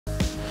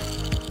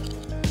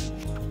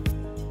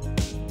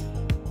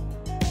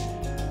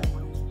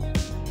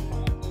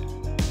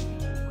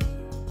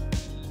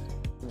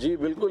जी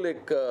बिल्कुल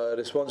एक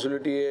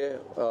रिस्पॉन्सिबिलिटी है।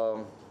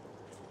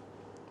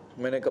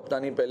 मैंने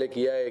कप्तानी पहले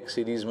किया है एक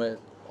सीरीज़ में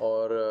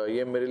और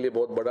ये मेरे लिए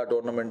बहुत बड़ा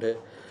टूर्नामेंट है,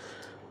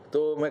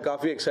 तो मैं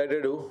काफ़ी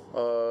एक्साइटेड हूँ।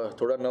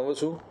 थोड़ा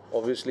नर्वस हूँ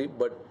ऑब्वियसली,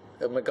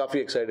 बट मैं काफ़ी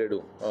एक्साइटेड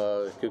हूँ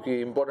क्योंकि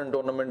इम्पोर्टेंट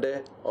टूर्नामेंट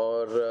है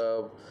और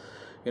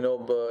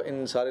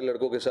इन सारे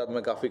लड़कों के साथ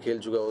मैं काफ़ी खेल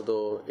चुका हूँ,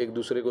 तो एक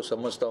दूसरे को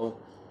समझता हूँ,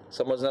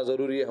 समझना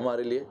ज़रूरी है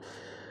हमारे लिए।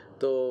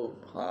 तो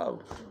हाँ,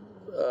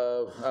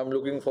 I am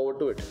looking forward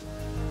to it.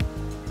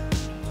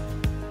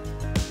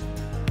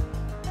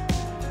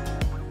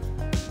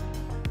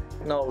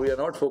 Now we are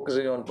not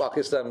focusing on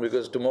Pakistan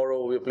because tomorrow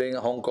we are playing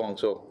Hong Kong.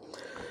 So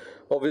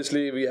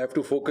obviously we have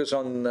to focus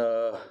on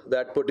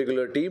that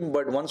particular team.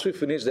 But once we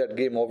finish that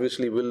game,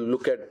 obviously we'll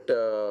look at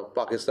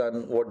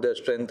Pakistan, what their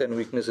strengths and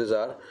weaknesses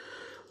are.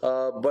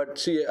 But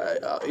see,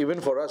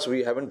 even for us,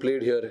 we haven't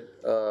played here.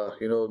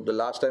 The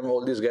last time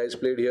all these guys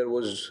played here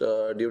was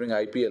during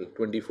IPL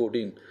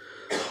 2014.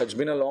 It's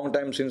been a long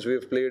time since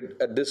we've played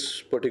at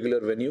this particular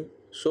venue.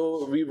 So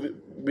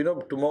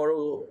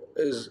tomorrow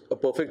is a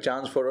perfect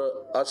chance for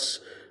us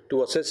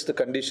to assess the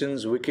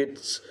conditions,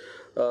 wickets,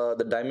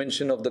 the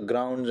dimension of the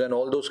grounds, and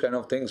all those kind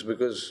of things,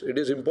 because it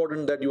is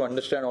important that you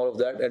understand all of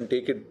that and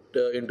take it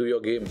into your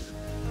game.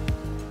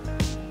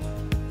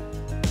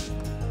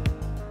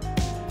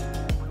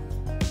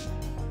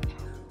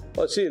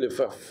 See,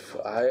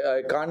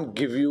 I can't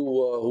give you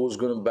who's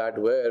going to bat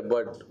where,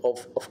 but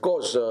of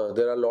course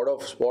there are a lot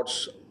of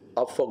spots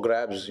up for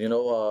grabs.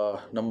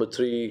 Number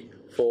 3,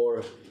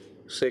 4,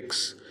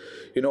 6.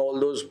 All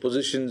those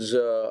positions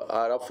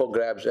are up for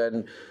grabs,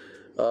 and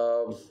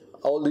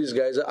all these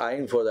guys are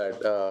eyeing for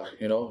that.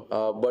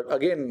 But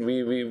again,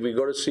 we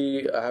got to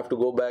see. I have to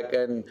go back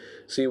and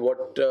see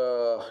what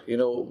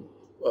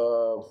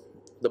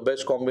the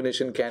best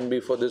combination can be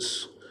for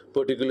this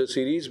particular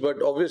series.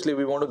 But obviously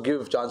we want to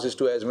give chances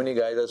to as many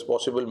guys as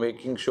possible,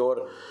 making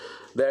sure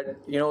that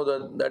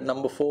that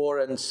number 4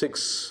 and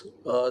 6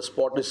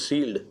 spot is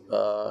sealed.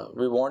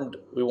 We want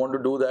to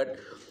do that,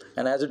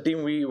 and as a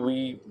team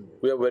we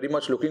are very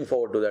much looking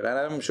forward to that. And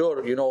I'm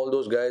sure all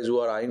those guys who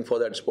are eyeing for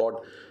that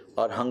spot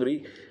are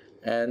hungry,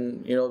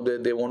 and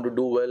they want to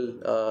do well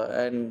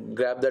and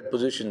grab that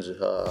positions.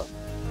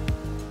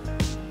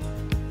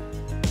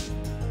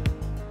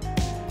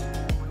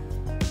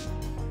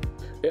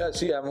 Yeah,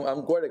 see,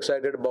 I'm quite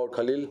excited about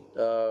Khaleel.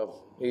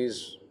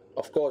 He's,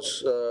 of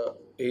course,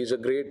 he's a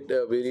great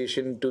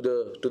variation to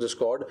the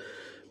squad,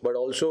 but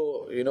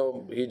also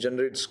he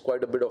generates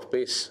quite a bit of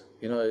pace.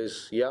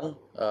 He's young,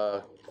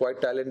 quite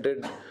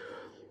talented,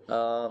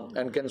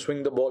 and can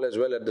swing the ball as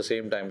well at the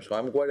same time. So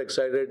I'm quite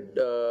excited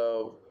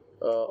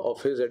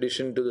of his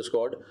addition to the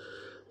squad.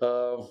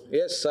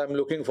 Yes, I'm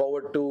looking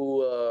forward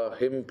to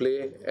him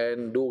play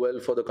and do well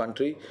for the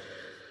country.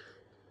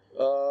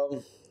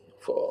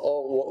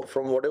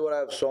 From whatever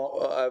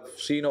I've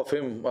seen of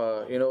him,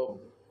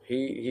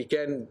 he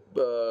can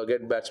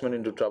get batsmen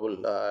into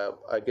trouble.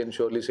 I can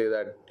surely say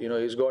that.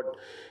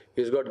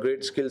 He's got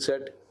great skill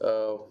set.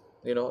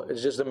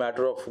 It's just a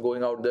matter of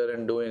going out there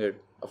and doing it.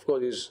 Of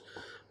course, he's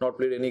not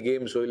played any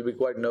games, so he'll be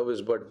quite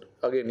nervous. But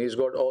again, he's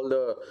got all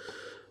the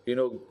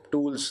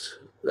tools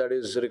that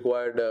is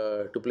required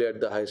to play at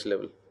the highest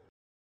level.